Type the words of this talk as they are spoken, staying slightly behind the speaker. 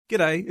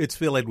G'day, it's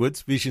Phil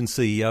Edwards, Vision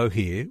CEO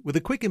here, with a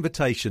quick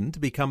invitation to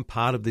become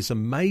part of this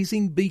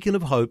amazing beacon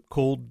of hope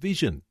called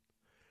Vision.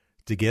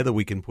 Together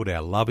we can put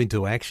our love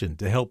into action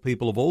to help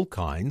people of all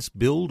kinds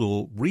build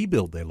or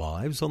rebuild their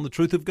lives on the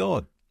truth of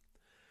God.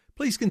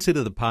 Please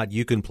consider the part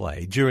you can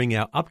play during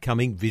our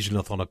upcoming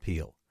Visionathon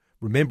appeal,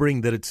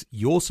 remembering that it's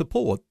your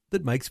support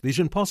that makes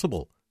Vision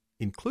possible,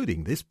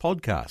 including this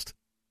podcast.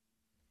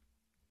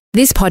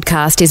 This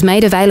podcast is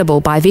made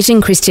available by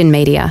Vision Christian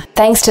Media,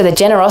 thanks to the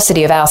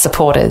generosity of our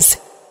supporters.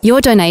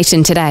 Your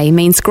donation today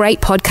means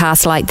great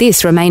podcasts like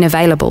this remain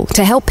available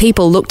to help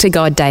people look to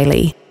God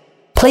daily.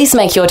 Please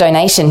make your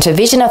donation to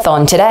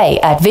Visionathon today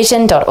at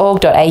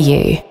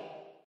vision.org.au.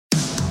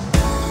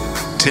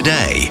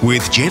 Today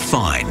with Jeff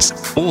Vines,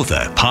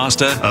 author,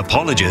 pastor,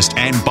 apologist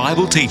and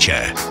Bible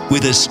teacher,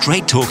 with a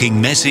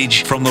straight-talking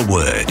message from the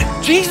Word.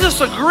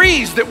 Jesus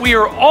agrees that we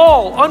are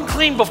all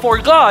unclean before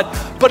God,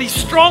 but he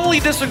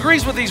strongly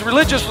disagrees with these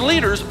religious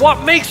leaders.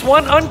 What makes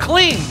one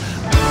unclean?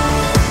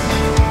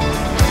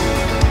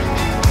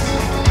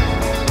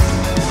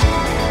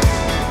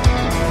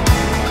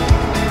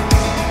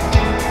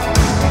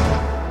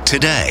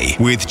 Today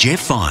with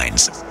Jeff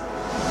Vines.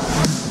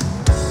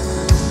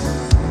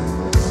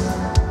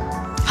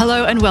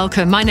 Hello and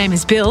welcome. My name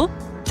is Bill.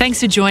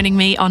 Thanks for joining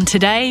me on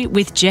Today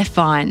with Jeff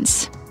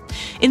Vines.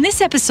 In this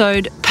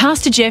episode,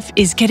 Pastor Jeff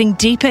is getting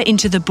deeper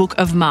into the book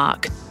of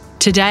Mark.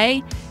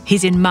 Today,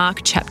 he's in Mark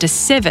chapter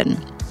 7.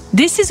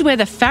 This is where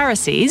the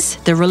Pharisees,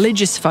 the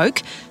religious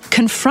folk,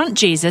 confront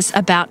Jesus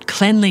about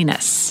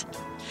cleanliness.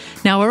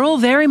 Now, we're all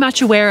very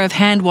much aware of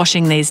hand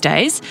washing these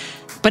days,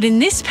 but in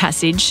this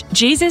passage,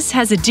 Jesus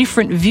has a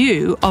different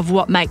view of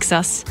what makes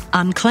us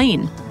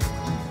unclean.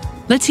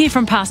 Let's hear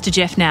from Pastor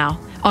Jeff now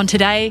on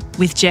Today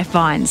with Jeff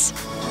Vines.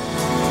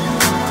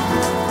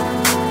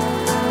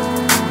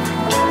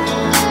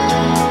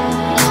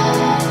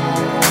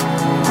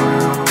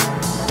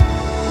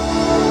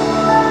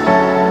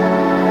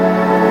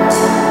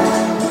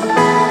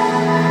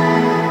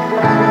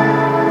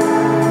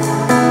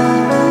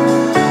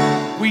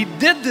 We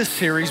did this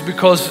series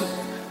because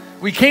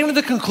we came to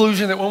the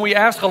conclusion that when we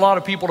ask a lot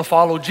of people to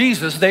follow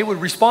Jesus, they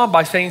would respond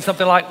by saying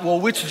something like, well,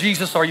 which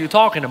Jesus are you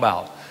talking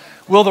about?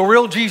 Will the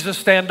real Jesus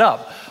stand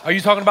up? Are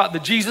you talking about the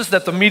Jesus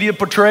that the media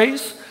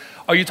portrays?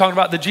 Are you talking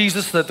about the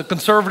Jesus that the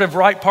conservative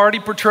right party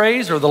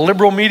portrays or the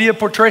liberal media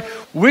portray?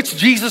 Which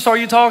Jesus are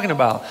you talking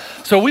about?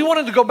 So we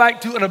wanted to go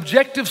back to an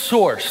objective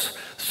source,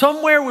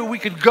 somewhere where we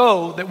could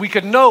go that we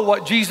could know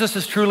what Jesus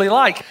is truly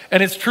like.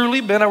 And it's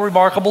truly been a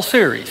remarkable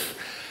series.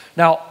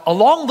 Now,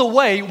 along the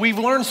way, we've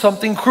learned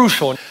something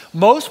crucial.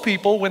 Most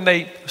people, when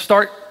they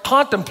start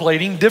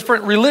contemplating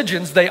different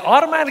religions, they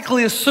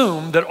automatically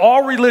assume that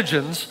all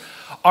religions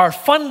are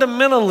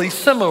fundamentally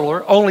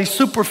similar, only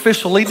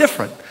superficially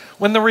different,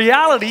 when the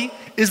reality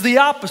is the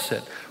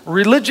opposite.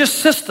 Religious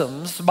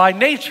systems, by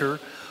nature,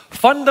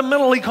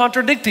 fundamentally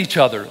contradict each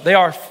other. They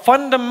are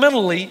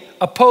fundamentally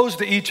opposed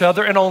to each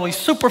other and only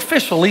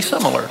superficially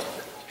similar.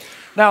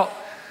 Now,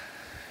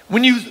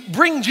 when you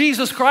bring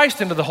Jesus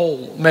Christ into the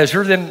whole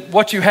measure, then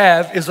what you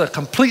have is a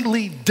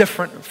completely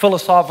different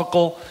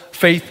philosophical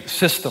faith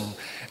system.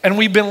 And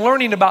we've been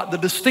learning about the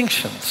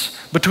distinctions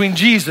between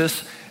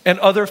Jesus and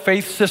other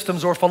faith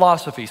systems or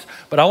philosophies.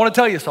 But I want to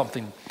tell you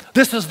something.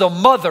 This is the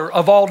mother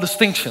of all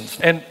distinctions.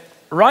 And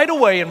right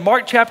away in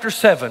Mark chapter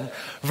 7,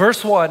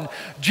 verse 1,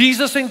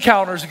 Jesus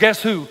encounters,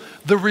 guess who?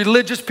 The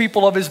religious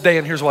people of his day.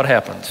 And here's what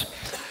happens.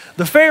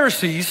 The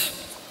Pharisees,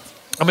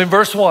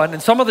 verse 1,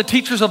 and some of the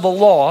teachers of the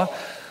law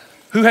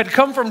who had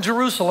come from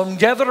Jerusalem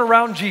gathered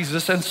around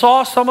Jesus and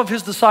saw some of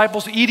his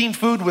disciples eating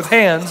food with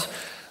hands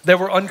that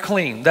were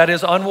unclean, that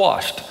is,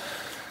 unwashed.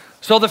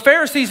 So the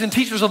Pharisees and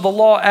teachers of the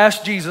law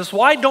asked Jesus,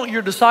 why don't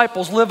your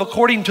disciples live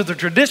according to the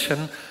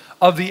tradition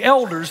of the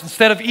elders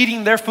instead of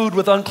eating their food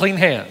with unclean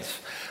hands?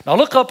 Now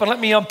look up and let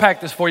me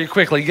unpack this for you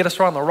quickly, get us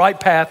on the right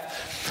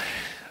path.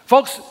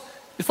 Folks,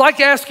 it's like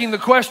asking the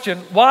question,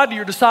 why do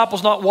your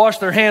disciples not wash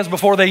their hands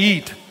before they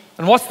eat?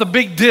 And what's the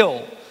big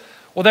deal?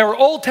 Well, there were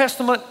Old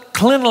Testament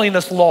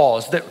cleanliness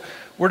laws that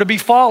were to be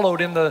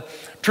followed in the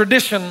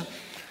tradition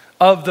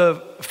of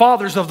the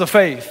fathers of the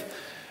faith.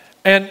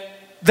 And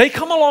they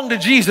come along to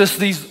Jesus,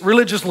 these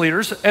religious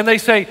leaders, and they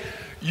say,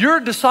 your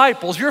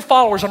disciples, your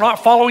followers are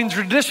not following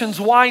traditions.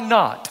 Why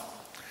not?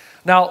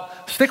 Now,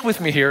 stick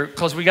with me here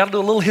because we got to do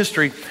a little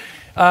history.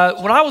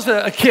 When I was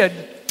a kid,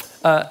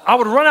 I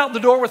would run out the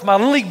door with my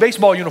Little League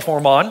baseball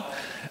uniform on.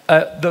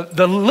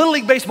 The Little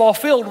League baseball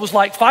field was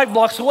like 5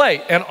 blocks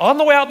away. And on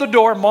the way out the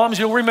door, moms,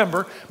 you'll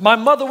remember, my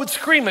mother would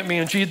scream at me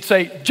and she'd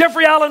say,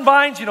 Jeffrey Allen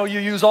Vines, you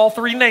use all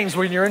 3 names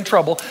when you're in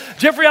trouble.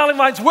 Jeffrey Allen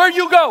Vines, where are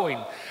you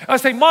going? I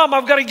say, Mom,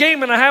 I've got a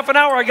game in a half an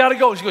hour, I got to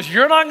go. She goes,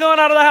 you're not going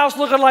out of the house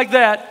looking like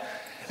that.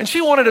 And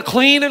she wanted to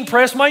clean and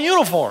press my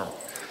uniform.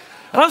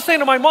 And I'm saying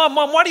to my mom,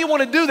 why do you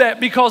want to do that?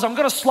 Because I'm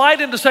going to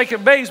slide into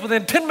second base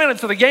within 10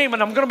 minutes of the game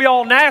and I'm going to be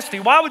all nasty.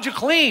 Why would you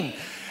clean?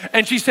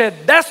 And she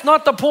said, that's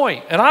not the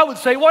point. And I would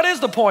say, what is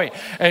the point?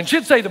 And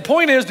she'd say, the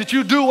point is that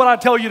you do what I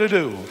tell you to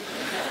do.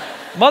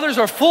 Mothers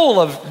are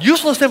full of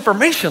useless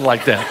information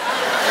like that.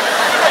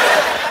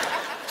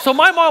 So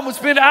my mom would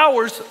spend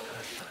hours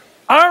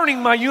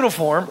ironing my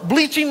uniform,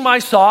 bleaching my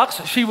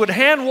socks. She would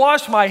hand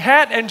wash my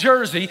hat and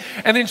jersey,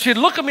 and then she'd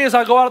look at me as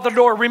I go out the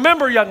door.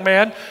 Remember, young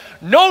man,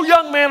 no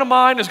young man of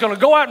mine is going to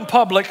go out in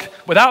public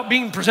without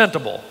being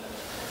presentable.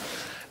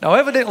 Now,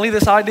 evidently,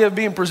 this idea of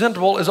being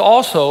presentable is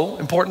also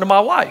important to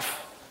my wife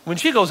when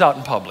she goes out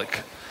in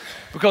public,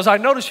 because I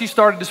noticed she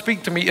started to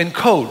speak to me in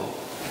code.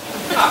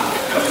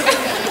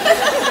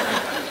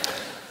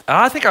 And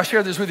I think I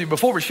shared this with you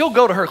before, but she'll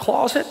go to her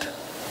closet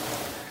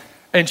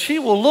and she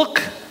will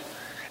look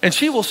and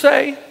she will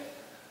say,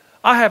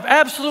 I have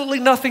absolutely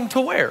nothing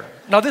to wear.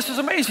 Now, this is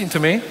amazing to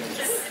me.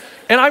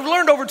 And I've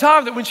learned over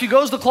time that when she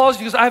goes to the closet,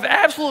 she goes, I have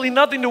absolutely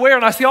nothing to wear,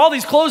 and I see all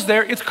these clothes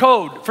there, it's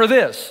code for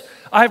this.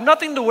 I have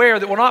nothing to wear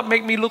that will not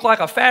make me look like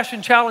a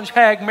fashion challenge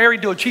hag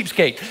married to a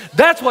cheapskate.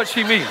 That's what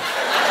she means.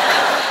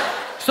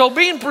 So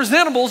being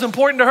presentable is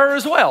important to her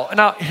as well.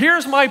 Now,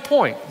 here's my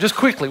point, just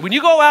quickly. When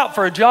you go out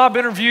for a job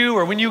interview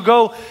or when you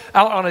go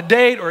out on a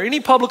date or any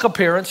public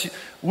appearance,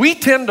 we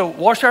tend to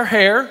wash our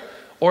hair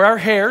or our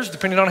hairs,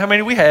 depending on how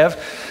many we have,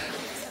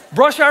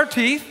 brush our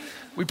teeth,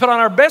 we put on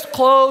our best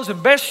clothes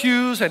and best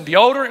shoes and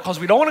deodorant because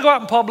we don't want to go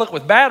out in public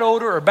with bad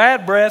odor or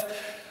bad breath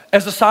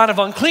as a sign of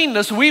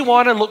uncleanness. We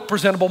want to look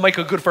presentable, make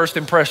a good first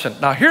impression.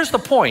 Now, here's the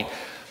point.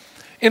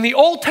 In the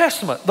Old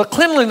Testament, the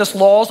cleanliness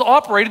laws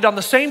operated on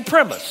the same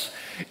premise.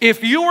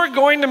 If you were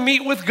going to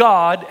meet with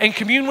God and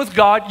commune with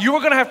God, you were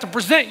going to have to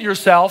present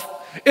yourself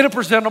in a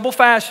presentable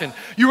fashion.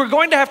 You were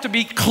going to have to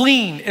be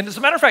clean. And as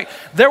a matter of fact,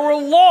 there were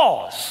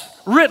laws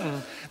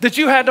written that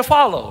you had to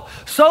follow,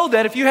 so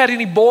that if you had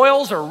any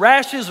boils or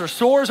rashes or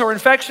sores or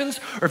infections,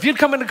 or if you'd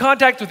come into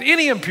contact with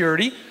any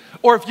impurity,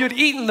 or if you'd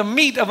eaten the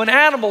meat of an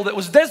animal that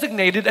was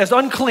designated as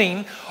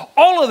unclean,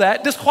 all of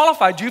that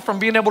disqualified you from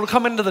being able to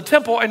come into the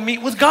temple and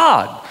meet with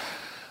God.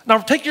 Now,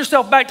 take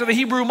yourself back to the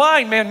Hebrew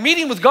mind, man.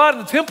 Meeting with God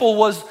in the temple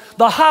was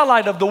the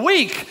highlight of the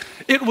week.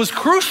 It was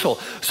crucial.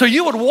 So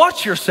you would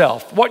watch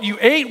yourself, what you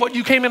ate, what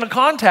you came into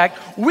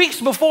contact weeks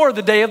before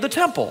the day of the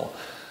temple.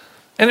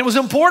 And it was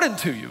important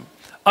to you.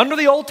 Under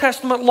the Old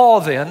Testament law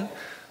then,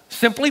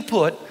 simply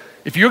put,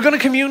 if you're going to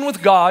commune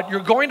with God,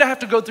 you're going to have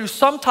to go through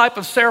some type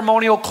of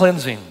ceremonial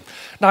cleansing.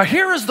 Now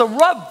here is the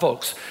rub,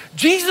 folks.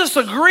 Jesus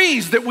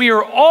agrees that we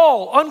are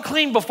all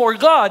unclean before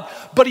God,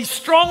 but he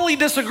strongly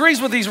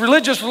disagrees with these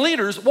religious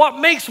leaders what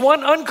makes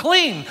one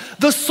unclean,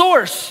 the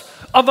source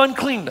of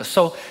uncleanness.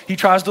 So he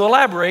tries to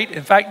elaborate,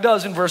 in fact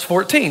does in verse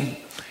 14.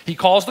 He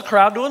calls the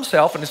crowd to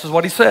himself, and this is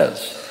what he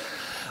says.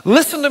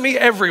 Listen to me,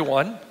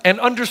 everyone, and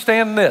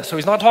understand this. So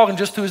he's not talking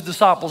just to his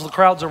disciples, the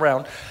crowd's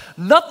around.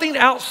 Nothing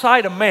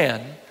outside a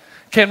man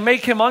can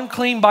make him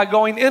unclean by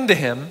going into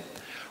him.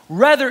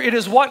 Rather, it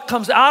is what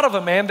comes out of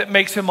a man that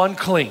makes him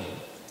unclean.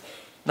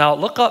 Now,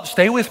 look up,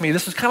 stay with me.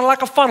 This is kind of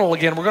like a funnel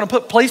again. We're going to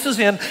put places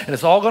in, and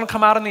it's all going to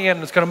come out in the end,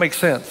 and it's going to make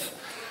sense.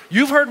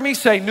 You've heard me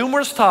say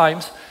numerous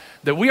times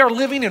that we are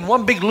living in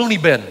one big loony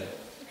bin,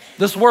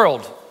 this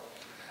world.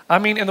 I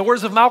mean, in the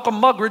words of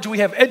Malcolm Muggeridge, we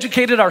have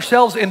educated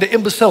ourselves into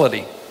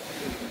imbecility.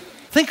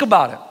 Think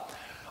about it.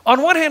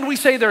 On one hand, we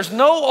say there's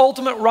no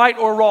ultimate right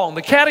or wrong.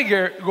 The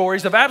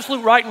categories of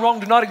absolute right and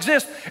wrong do not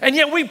exist, and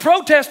yet we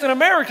protest in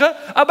America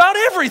about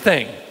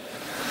everything.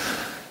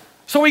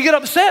 So we get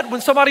upset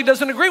when somebody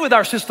doesn't agree with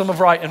our system of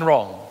right and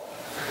wrong.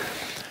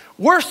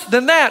 Worse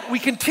than that, we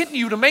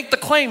continue to make the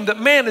claim that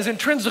man is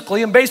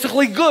intrinsically and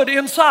basically good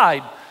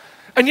inside.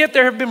 And yet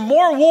there have been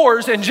more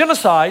wars and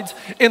genocides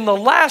in the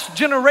last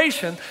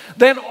generation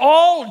than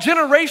all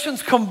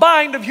generations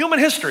combined of human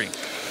history.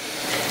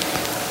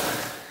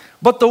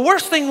 But the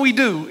worst thing we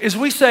do is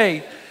we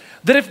say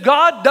that if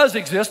God does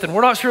exist, and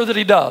we're not sure that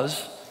he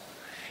does,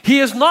 he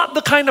is not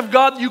the kind of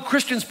God you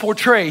Christians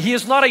portray. He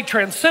is not a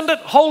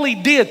transcendent, holy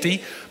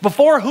deity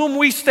before whom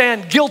we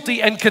stand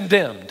guilty and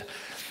condemned.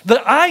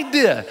 The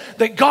idea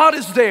that God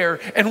is there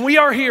and we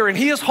are here and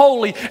he is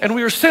holy and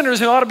we are sinners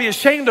and ought to be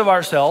ashamed of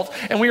ourselves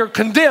and we are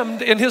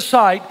condemned in his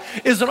sight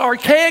is an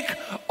archaic,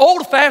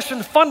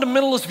 old-fashioned,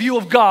 fundamentalist view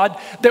of God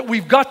that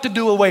we've got to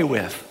do away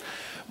with.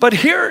 But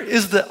here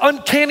is the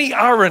uncanny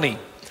irony.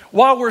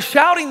 While we're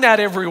shouting that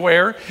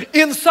everywhere,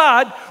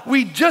 inside,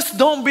 we just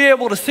don't be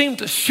able to seem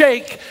to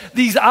shake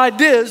these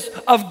ideas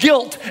of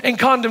guilt and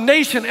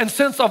condemnation and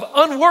sense of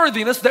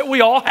unworthiness that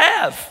we all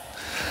have.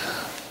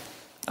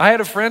 I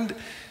had a friend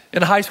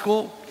in high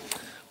school.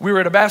 We were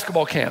at a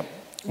basketball camp.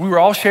 We were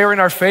all sharing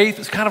our faith.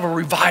 It's kind of a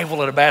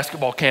revival at a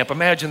basketball camp.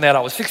 Imagine that.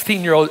 I was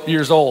 16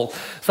 years old.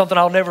 Something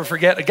I'll never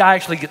forget. A guy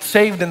actually gets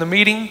saved in the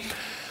meeting.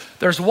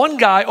 There's one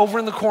guy over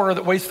in the corner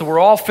that waits till we're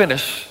all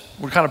finished.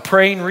 We're kind of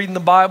praying, reading the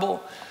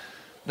Bible,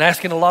 and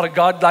asking a lot of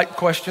God-like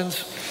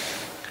questions.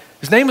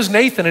 His name is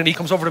Nathan, and he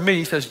comes over to me.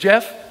 He says,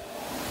 Jeff,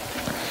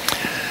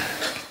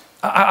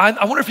 I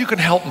wonder if you can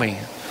help me.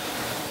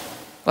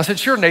 I said,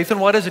 sure, Nathan,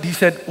 what is it? He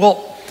said,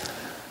 well,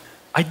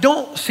 I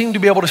don't seem to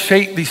be able to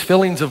shake these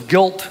feelings of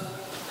guilt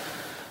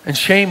and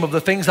shame of the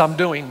things I'm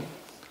doing,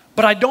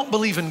 but I don't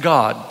believe in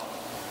God.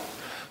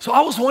 So I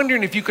was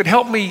wondering if you could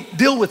help me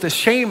deal with this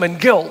shame and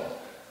guilt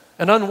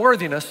and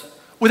unworthiness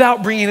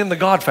without bringing in the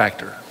God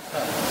factor.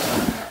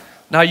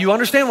 Now you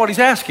understand what he's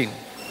asking.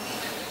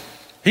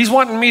 He's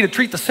wanting me to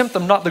treat the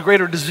symptom, not the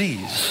greater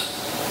disease.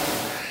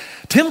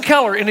 Tim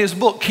Keller, in his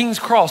book, King's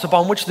Cross,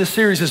 upon which this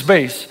series is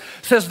based,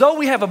 says, though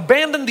we have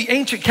abandoned the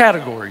ancient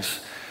categories,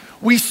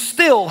 we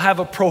still have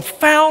a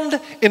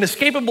profound,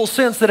 inescapable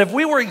sense that if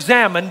we were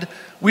examined,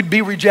 we'd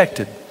be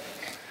rejected.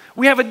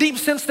 We have a deep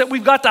sense that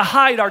we've got to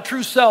hide our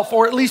true self,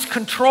 or at least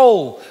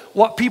control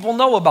what people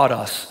know about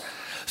us.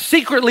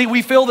 Secretly,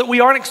 we feel that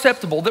we aren't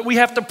acceptable, that we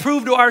have to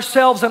prove to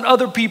ourselves and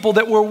other people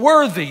that we're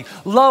worthy,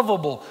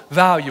 lovable,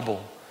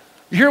 valuable.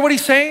 You hear what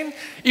he's saying?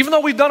 Even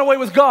though we've done away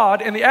with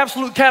God and the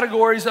absolute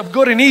categories of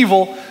good and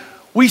evil,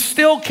 we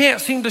still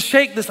can't seem to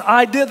shake this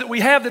idea that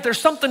we have that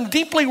there's something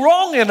deeply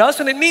wrong in us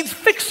and it needs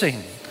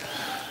fixing.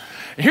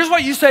 And here's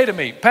what you say to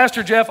me,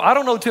 Pastor Jeff, I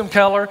don't know Tim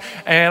Keller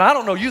and I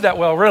don't know you that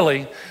well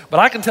really, but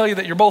I can tell you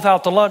that you're both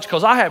out to lunch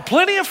because I have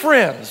plenty of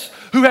friends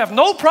who have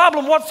no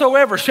problem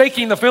whatsoever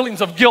shaking the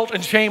feelings of guilt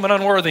and shame and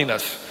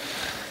unworthiness.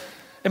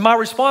 And my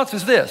response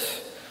is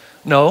this: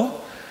 no,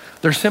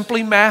 they're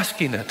simply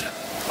masking it.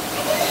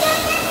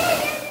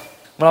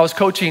 When I was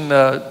coaching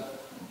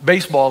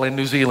baseball in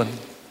New Zealand,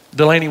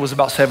 Delaney was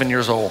about 7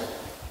 years old.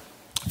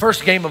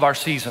 First game of our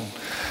season.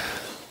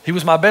 He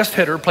was my best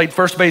hitter, played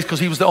first base because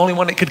he was the only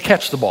one that could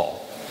catch the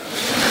ball.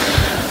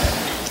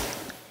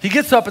 He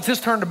gets up, it's his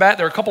turn to bat.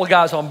 There are a couple of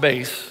guys on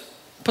base.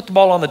 Put the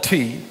ball on the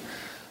tee,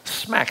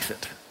 smacks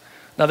it.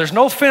 Now there's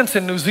no fence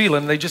in New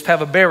Zealand. They just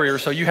have a barrier,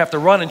 so you have to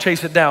run and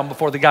chase it down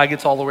before the guy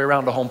gets all the way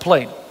around to home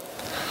plate.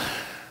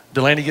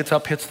 Delaney gets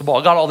up, hits the ball.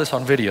 I got all this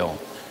on video.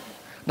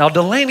 Now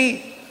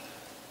Delaney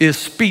is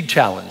speed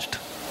challenged.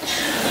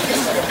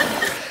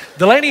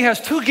 Delaney has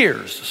two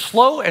gears,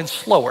 slow and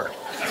slower.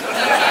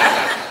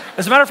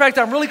 As a matter of fact,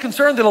 I'm really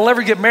concerned that he'll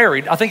ever get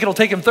married. I think it'll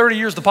take him 30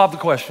 years to pop the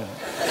question.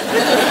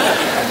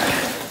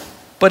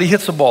 But he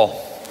hits the ball.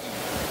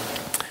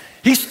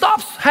 He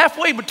stops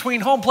halfway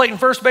between home plate and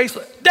first base.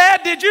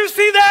 Dad, did you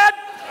see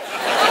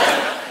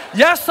that?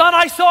 Yes, son,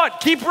 I saw it.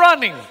 Keep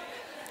running.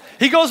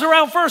 He goes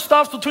around first,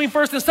 stops between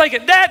first and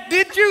second. Dad,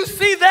 did you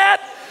see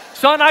that?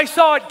 Son, I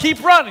saw it.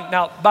 Keep running.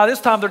 Now, by this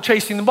time, they're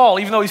chasing the ball.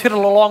 Even though he's hit it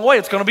a long way,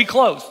 it's going to be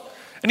close.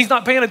 And he's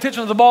not paying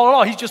attention to the ball at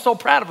all. He's just so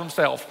proud of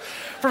himself.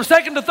 From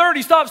second to third,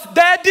 he stops.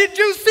 Dad, did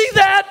you see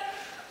that?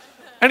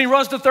 And he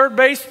runs to third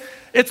base.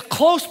 It's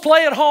close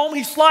play at home.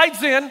 He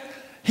slides in.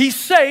 He's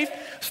safe.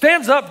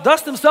 Stands up,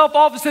 dusts himself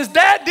off, and says,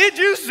 Dad, did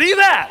you see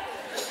that?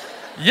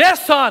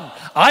 Yes, son,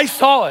 I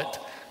saw it.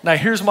 Now,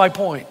 here's my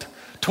point.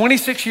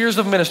 26 years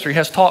of ministry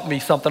has taught me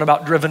something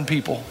about driven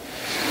people.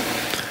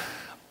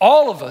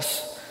 All of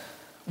us,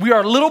 we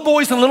are little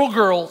boys and little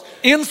girls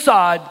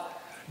inside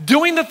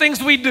doing the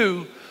things we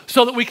do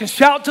so that we can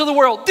shout to the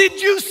world,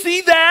 did you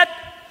see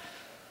that?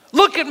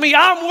 Look at me,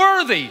 I'm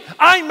worthy,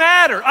 I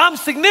matter, I'm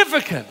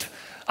significant,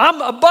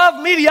 I'm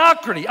above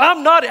mediocrity,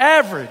 I'm not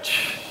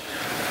average.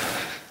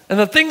 And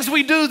the things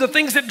we do, the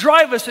things that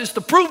drive us is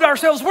to prove to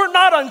ourselves we're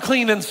not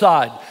unclean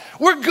inside.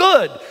 We're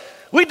good.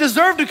 We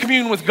deserve to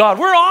commune with God.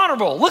 We're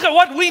honorable. Look at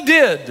what we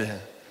did.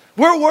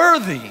 We're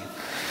worthy.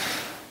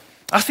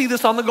 I see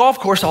this on the golf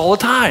course all the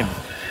time.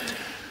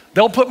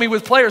 They'll put me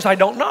with players I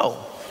don't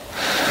know.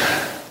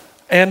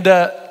 And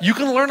you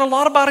can learn a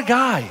lot about a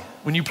guy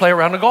when you play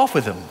around the golf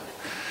with him.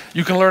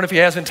 You can learn if he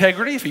has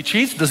integrity, if he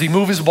cheats, does he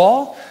move his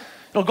ball?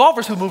 You know,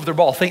 golfers who move their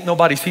ball think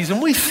nobody sees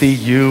them. We see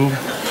you.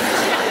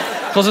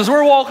 Because as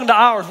we're walking to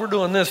ours, we're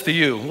doing this to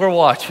you. We're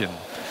watching.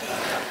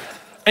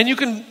 And you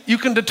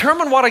can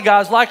determine what a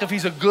guy's like if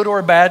he's a good or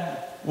a bad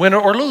winner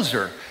or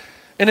loser.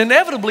 And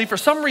inevitably, for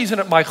some reason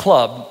at my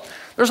club,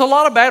 there's a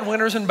lot of bad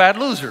winners and bad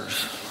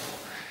losers.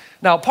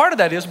 Now, part of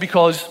that is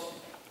because,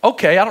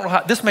 okay, I don't know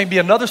how, this may be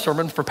another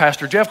sermon for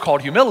Pastor Jeff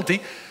called humility,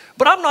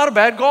 but I'm not a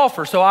bad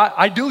golfer, so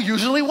I do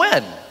usually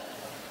win.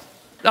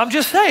 I'm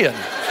just saying.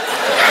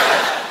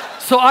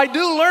 So I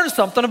do learn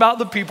something about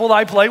the people that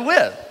I play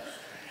with.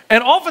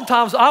 And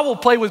oftentimes I will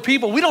play with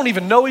people, we don't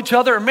even know each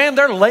other, and man,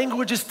 their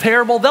language is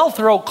terrible. They'll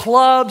throw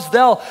clubs,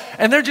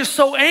 and they're just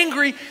so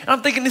angry. And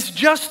I'm thinking, it's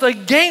just a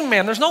game,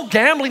 man. There's no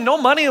gambling, no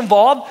money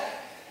involved.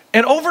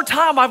 And over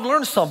time, I've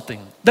learned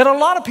something, that a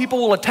lot of people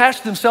will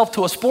attach themselves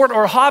to a sport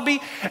or a hobby,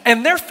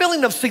 and their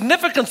feeling of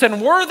significance and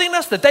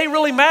worthiness, that they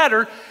really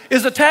matter,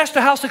 is attached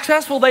to how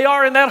successful they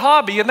are in that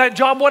hobby, in that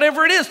job,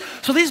 whatever it is.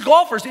 So these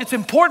golfers, it's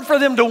important for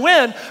them to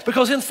win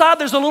because inside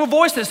there's a little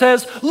voice that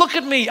says, look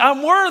at me,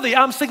 I'm worthy,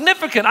 I'm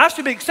significant, I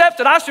should be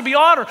accepted, I should be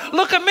honored.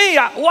 Look at me,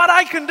 what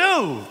I can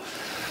do.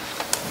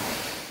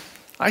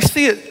 I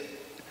see it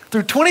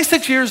through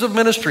 26 years of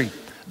ministry.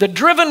 The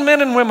driven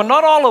men and women,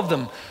 not all of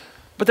them,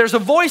 but there's a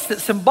voice that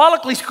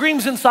symbolically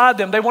screams inside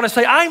them. They want to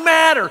say, I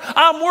matter,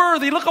 I'm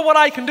worthy, look at what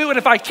I can do. And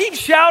if I keep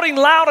shouting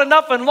loud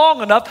enough and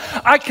long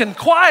enough, I can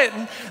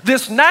quieten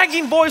this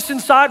nagging voice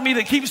inside me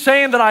that keeps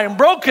saying that I am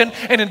broken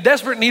and in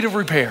desperate need of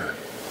repair.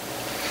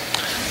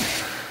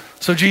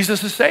 So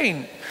Jesus is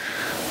saying,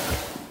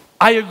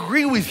 I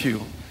agree with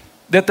you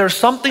that there's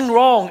something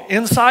wrong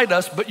inside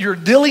us, but you're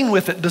dealing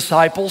with it,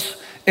 disciples,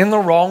 in the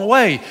wrong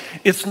way.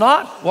 It's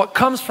not what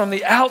comes from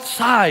the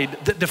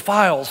outside that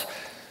defiles.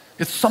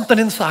 It's something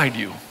inside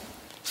you.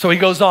 So he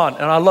goes on,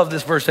 and I love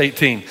this verse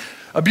 18.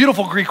 a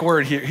beautiful Greek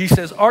word here. He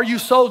says, are you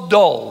so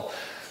dull?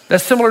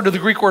 That's similar to the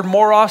Greek word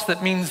moros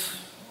that means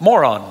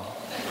moron.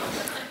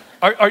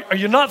 Are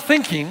you not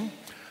thinking?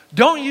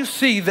 Don't you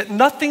see that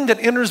nothing that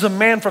enters a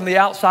man from the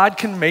outside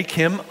can make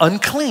him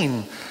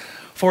unclean?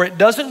 For it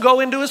doesn't go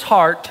into his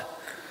heart,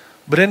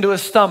 but into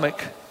his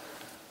stomach,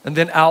 and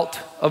then out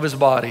of his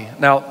body.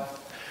 Now,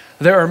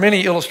 there are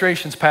many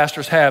illustrations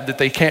pastors have that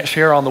they can't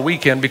share on the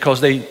weekend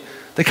because they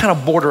kind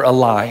of border a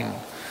line,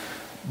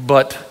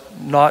 but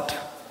not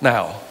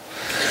now.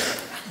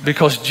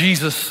 Because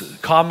Jesus'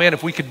 comment,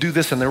 if we could do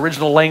this in the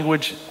original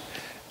language,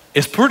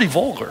 is pretty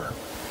vulgar.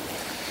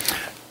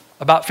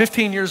 About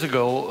 15 years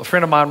ago, a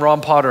friend of mine,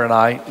 Ron Potter, and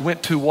I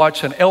went to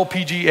watch an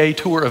LPGA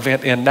tour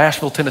event in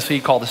Nashville, Tennessee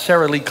called the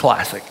Sara Lee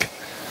Classic.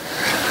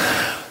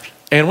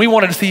 And we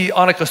wanted to see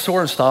Annika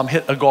Sorenstam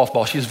hit a golf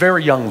ball. She was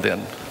very young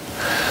then.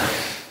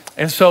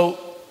 And so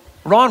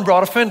Ron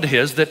brought a friend of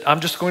his that I'm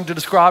just going to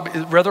describe,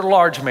 a rather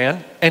large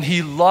man, and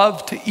he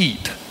loved to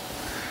eat.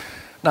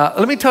 Now,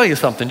 let me tell you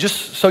something,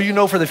 just so you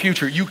know for the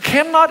future. You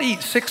cannot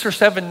eat 6 or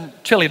 7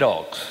 chili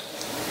dogs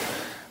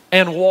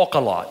and walk a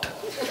lot.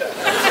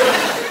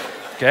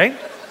 Okay?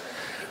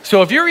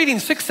 So if you're eating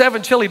 6,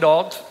 7 chili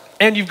dogs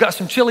and you've got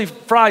some chili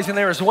fries in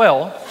there as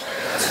well,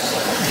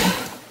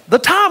 the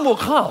time will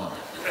come.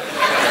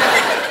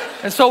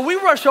 And so we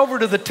rush over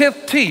to the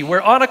 10th tee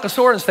where Annika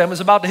Sorenstam is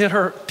about to hit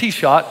her tee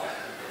shot.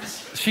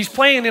 She's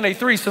playing in a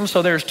threesome,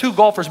 so there's 2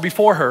 golfers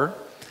before her.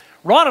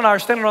 Ron and I are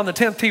standing on the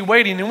 10th tee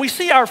waiting, and we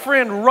see our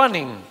friend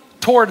running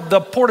toward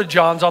the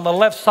Porta-Johns on the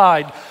left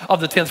side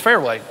of the 10th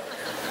fairway.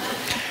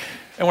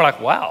 And we're like,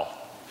 wow.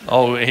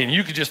 Oh, and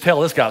you could just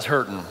tell this guy's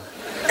hurting.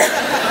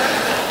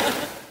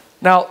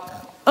 Now,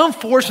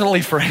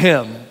 unfortunately for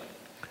him,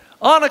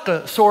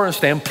 Annika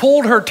Sorenstam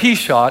pulled her tee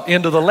shot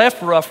into the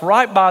left rough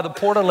right by the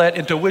portalet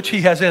into which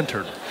he has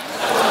entered.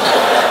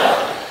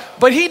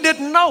 But he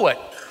didn't know it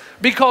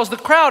because the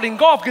crowd in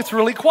golf gets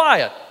really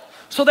quiet.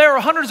 So there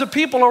are hundreds of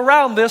people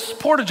around this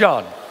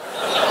Porta-John.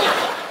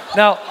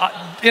 Now,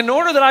 in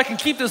order that I can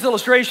keep this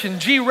illustration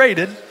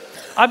G-rated,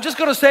 I'm just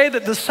going to say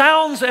that the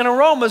sounds and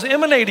aromas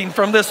emanating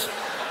from this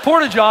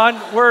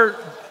Porta-John were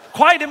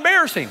quite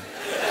embarrassing.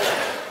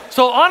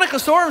 So Annika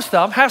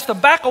Sorenstam has to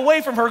back away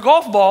from her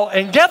golf ball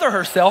and gather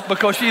herself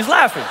because she's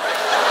laughing.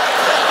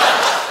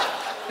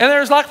 And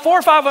there's like 400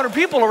 or 500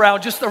 people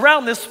around, just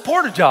around this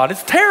Porta-John.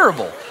 It's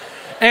terrible.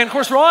 And of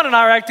course, Ron and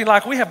I are acting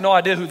like we have no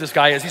idea who this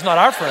guy is. He's not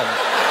our friend.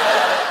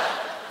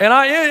 And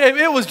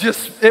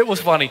it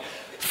was funny.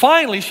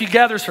 Finally, she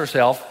gathers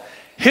herself,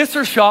 hits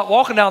her shot,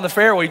 walking down the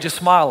fairway, just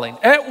smiling.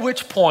 At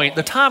which point,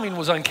 the timing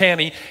was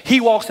uncanny.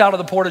 He walks out of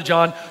the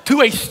Porta-John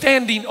to a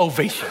standing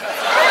ovation.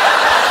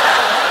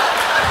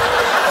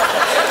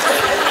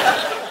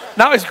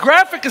 Now, as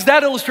graphic as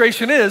that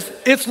illustration is,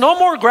 it's no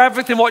more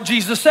graphic than what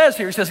Jesus says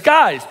here. He says,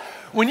 guys,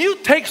 when you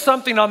take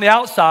something on the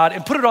outside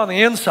and put it on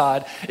the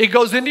inside, it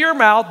goes into your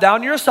mouth,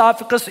 down your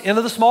esophagus,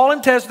 into the small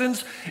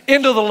intestines,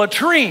 into the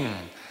latrine,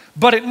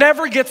 but it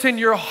never gets in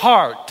your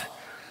heart.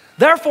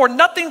 Therefore,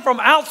 nothing from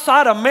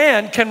outside a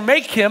man can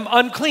make him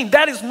unclean.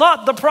 That is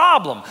not the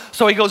problem.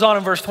 So he goes on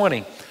in verse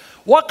 20.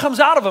 What comes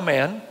out of a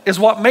man is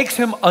what makes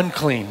him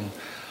unclean.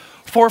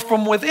 For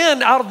from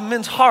within, out of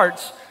men's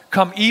hearts,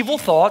 come evil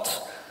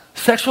thoughts,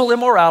 sexual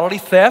immorality,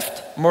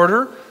 theft,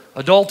 murder,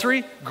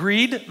 adultery,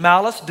 greed,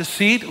 malice,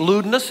 deceit,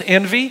 lewdness,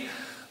 envy,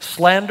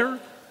 slander,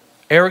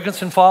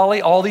 arrogance, and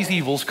folly. All these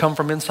evils come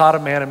from inside a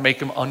man and make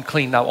him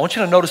unclean. Now, I want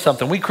you to notice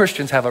something. We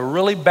Christians have a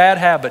really bad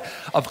habit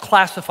of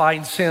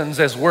classifying sins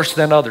as worse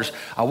than others.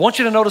 I want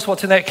you to notice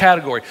what's in that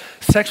category.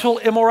 Sexual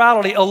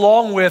immorality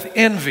along with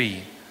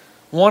envy,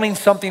 wanting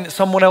something that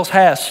someone else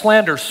has,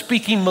 slander,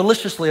 speaking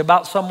maliciously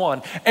about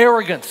someone,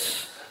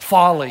 arrogance,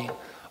 folly.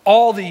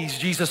 All these,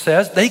 Jesus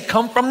says, they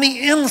come from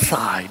the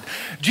inside.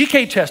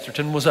 G.K.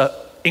 Chesterton was an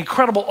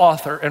incredible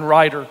author and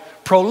writer,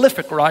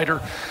 prolific writer.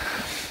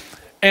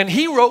 And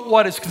he wrote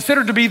what is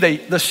considered to be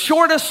the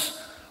shortest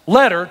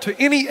letter to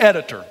any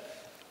editor.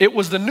 It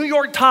was the New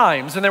York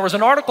Times, and there was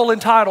an article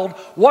entitled,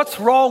 "What's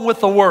Wrong with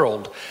the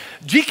World?"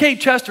 G.K.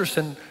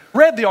 Chesterton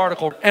read the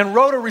article and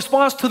wrote a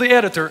response to the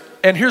editor,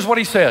 and here's what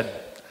he said.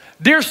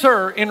 Dear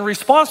sir, in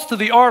response to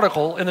the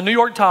article in the New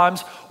York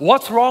Times,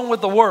 "What's Wrong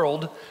with the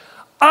World?"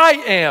 I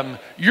am,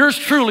 yours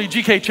truly,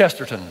 G.K.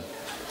 Chesterton.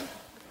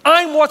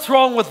 I'm what's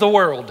wrong with the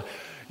world.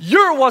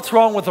 You're what's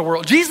wrong with the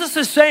world. Jesus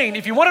is saying,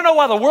 if you want to know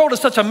why the world is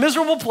such a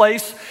miserable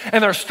place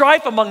and there's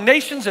strife among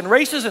nations and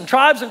races and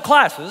tribes and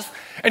classes,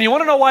 and you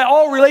want to know why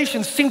all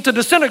relations seem to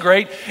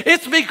disintegrate,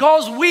 it's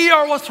because we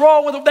are what's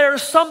wrong with it.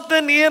 There's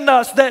something in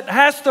us that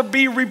has to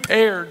be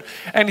repaired.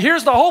 And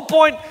here's the whole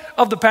point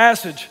of the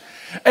passage.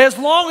 As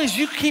long as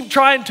you keep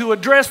trying to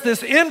address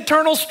this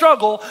internal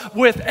struggle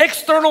with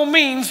external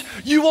means,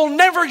 you will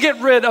never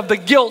get rid of the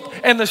guilt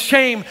and the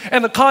shame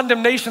and the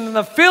condemnation and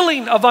the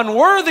feeling of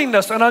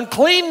unworthiness and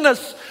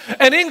uncleanness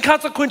and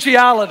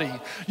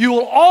inconsequentiality. You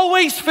will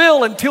always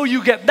feel until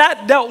you get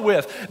that dealt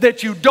with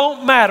that you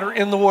don't matter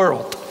in the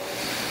world.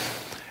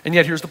 And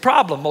yet here's the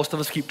problem. Most of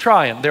us keep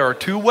trying. There are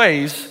 2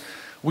 ways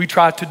we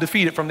try to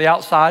defeat it from the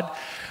outside.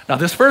 Now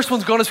this first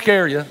one's going to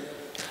scare you.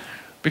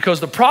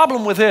 Because the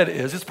problem with it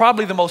is it's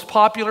probably the most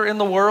popular in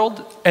the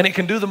world, and it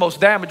can do the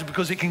most damage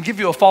because it can give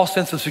you a false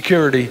sense of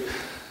security.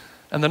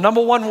 And the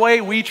number one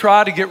way we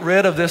try to get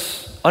rid of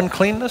this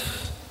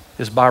uncleanness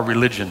is by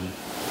religion.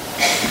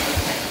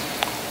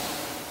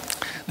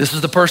 This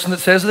is the person that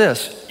says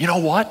this, you know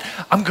what?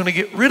 I'm going to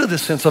get rid of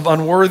this sense of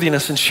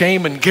unworthiness and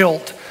shame and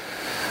guilt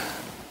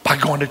by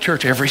going to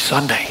church every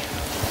Sunday.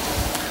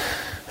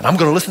 And I'm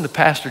going to listen to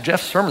Pastor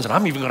Jeff's sermons, and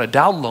I'm even going to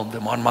download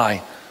them on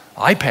my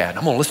iPad.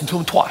 I'm going to listen to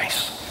them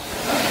twice.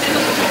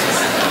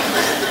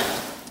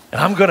 And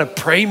I'm going to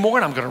pray more,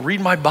 and I'm going to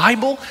read my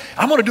Bible.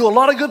 I'm going to do a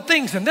lot of good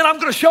things, and then I'm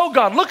going to show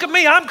God, look at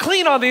me, I'm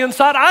clean on the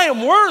inside. I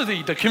am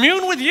worthy to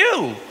commune with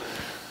you.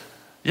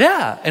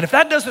 Yeah, and if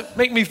that doesn't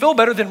make me feel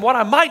better, then what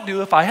I might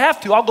do, if I have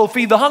to, I'll go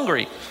feed the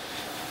hungry.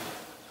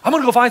 I'm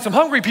going to go find some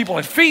hungry people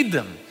and feed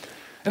them.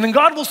 And then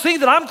God will see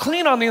that I'm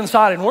clean on the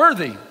inside and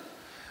worthy.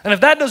 And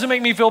if that doesn't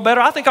make me feel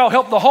better, I think I'll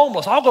help the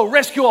homeless. I'll go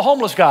rescue a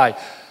homeless guy.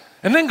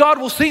 And then God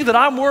will see that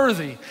I'm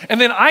worthy. And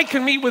then I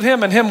can meet with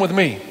him and him with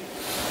me.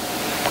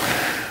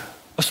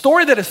 A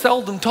story that is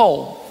seldom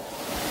told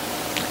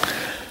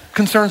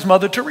concerns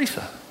Mother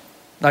Teresa.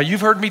 Now,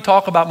 you've heard me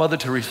talk about Mother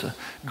Teresa.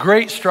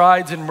 Great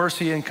strides in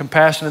mercy and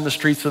compassion in the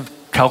streets of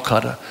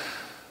Calcutta,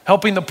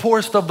 helping the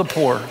poorest of the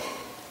poor,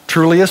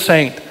 truly a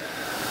saint.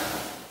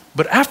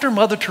 But after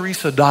Mother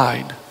Teresa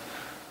died,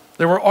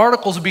 there were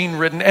articles being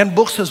written and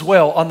books as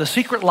well on the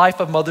secret life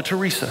of Mother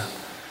Teresa.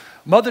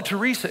 Mother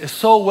Teresa is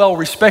so well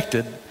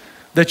respected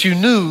that you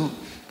knew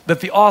that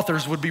the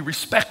authors would be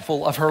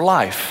respectful of her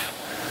life.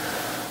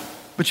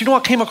 But you know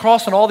what came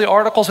across in all the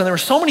articles? And there were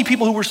so many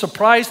people who were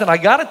surprised, and I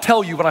got to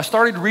tell you, when I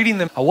started reading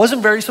them, I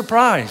wasn't very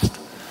surprised.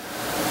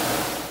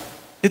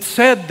 It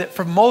said that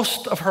for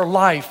most of her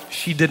life,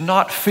 she did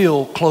not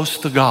feel close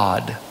to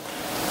God.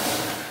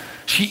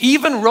 She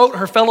even wrote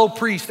her fellow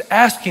priests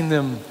asking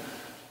them,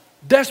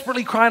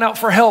 desperately crying out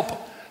for help.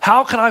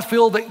 How can I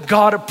feel that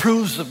God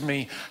approves of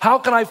me? How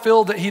can I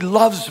feel that he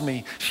loves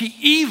me? She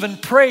even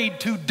prayed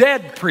to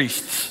dead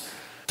priests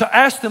to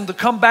ask them to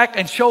come back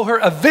and show her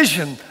a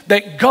vision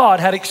that God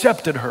had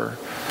accepted her.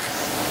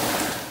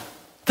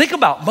 Think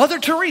about Mother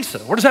Teresa.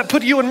 Where does that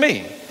put you and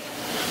me?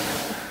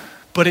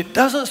 But it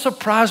doesn't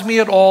surprise me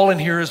at all, and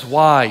here is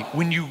why.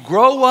 When you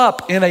grow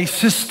up in a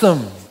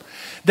system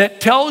that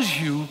tells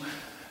you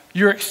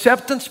your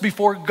acceptance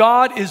before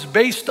God is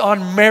based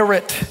on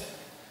merit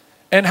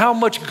and how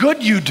much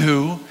good you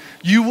do,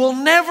 you will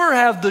never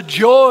have the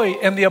joy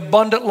and the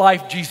abundant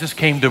life Jesus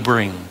came to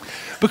bring.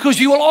 Because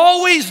you will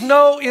always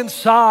know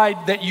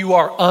inside that you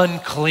are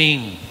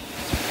unclean.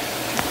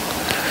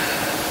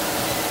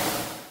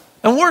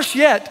 And worse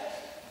yet,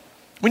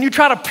 when you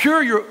try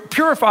to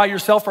purify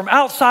yourself from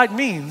outside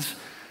means,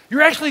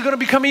 you're actually going to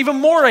become even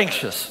more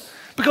anxious.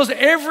 Because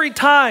every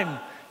time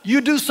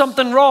you do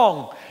something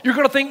wrong, you're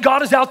going to think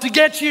God is out to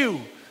get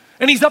you.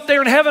 And he's up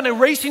there in heaven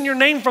erasing your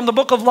name from the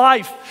book of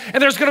life.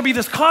 And there's going to be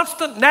this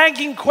constant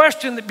nagging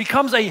question that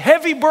becomes a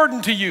heavy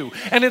burden to you.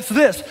 And it's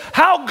this: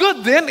 how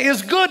good then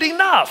is good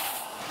enough?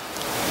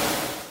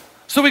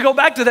 So we go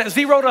back to that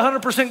 0 to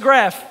 100%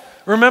 graph,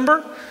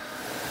 remember?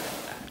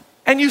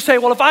 And you say,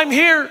 well, if I'm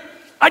here,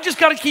 I just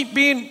got to keep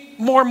being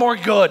more and more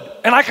good.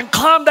 And I can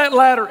climb that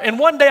ladder, and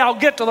one day I'll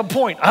get to the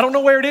point. I don't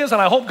know where it is,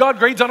 and I hope God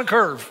grades on a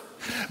curve.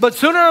 But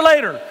sooner or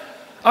later,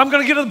 I'm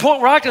going to get to the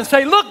point where I can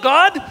say, look,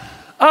 God,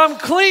 I'm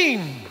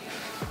clean.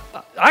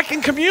 I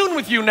can commune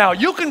with you now.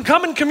 You can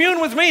come and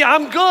commune with me.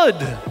 I'm good.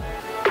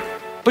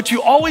 But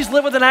you always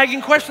live with a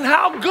nagging question: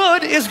 how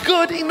good is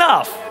good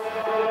enough?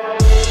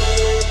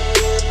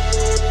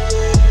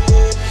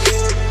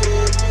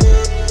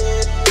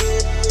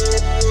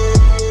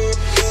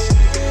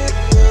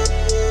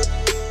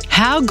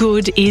 How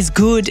good is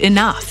good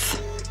enough?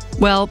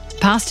 Well,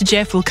 Pastor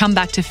Jeff will come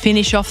back to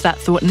finish off that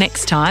thought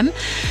next time.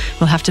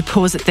 We'll have to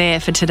pause it there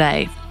for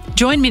today.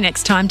 Join me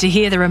next time to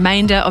hear the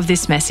remainder of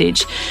this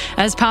message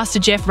as Pastor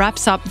Jeff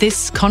wraps up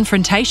this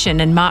confrontation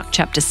in Mark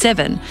chapter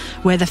 7,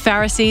 where the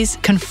Pharisees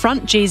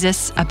confront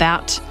Jesus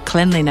about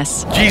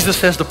cleanliness. Jesus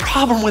says the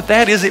problem with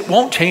that is it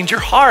won't change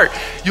your heart.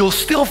 You'll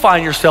still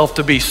find yourself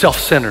to be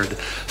self-centered,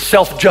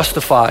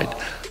 self-justified.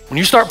 When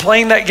you start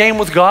playing that game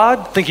with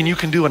God, thinking you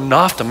can do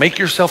enough to make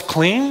yourself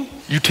clean,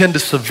 you tend to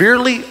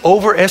severely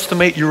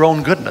overestimate your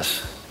own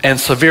goodness and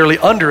severely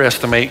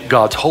underestimate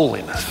God's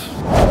holiness.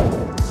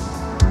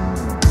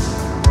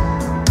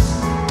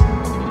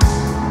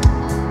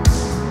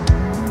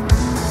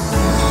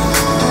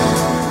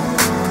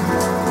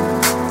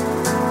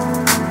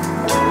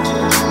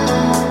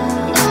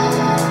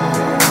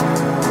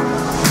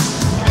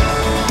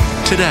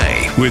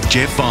 Today with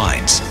Jeff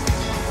Vines.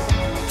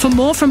 For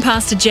more from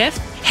Pastor Jeff,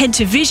 head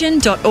to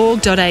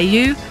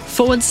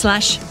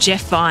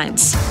vision.org.au/Jeff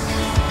Vines.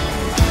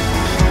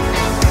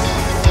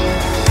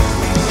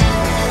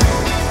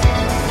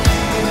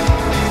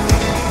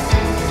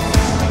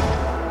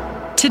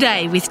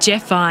 Today with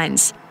Jeff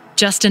Vines.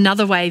 Just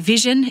another way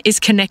Vision is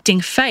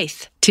connecting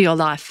faith to your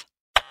life.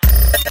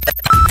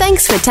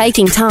 Thanks for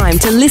taking time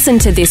to listen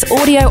to this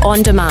audio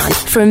on demand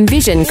from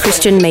Vision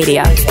Christian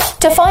Media.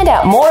 To find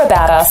out more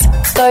about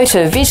us, go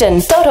to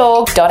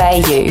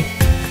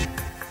vision.org.au.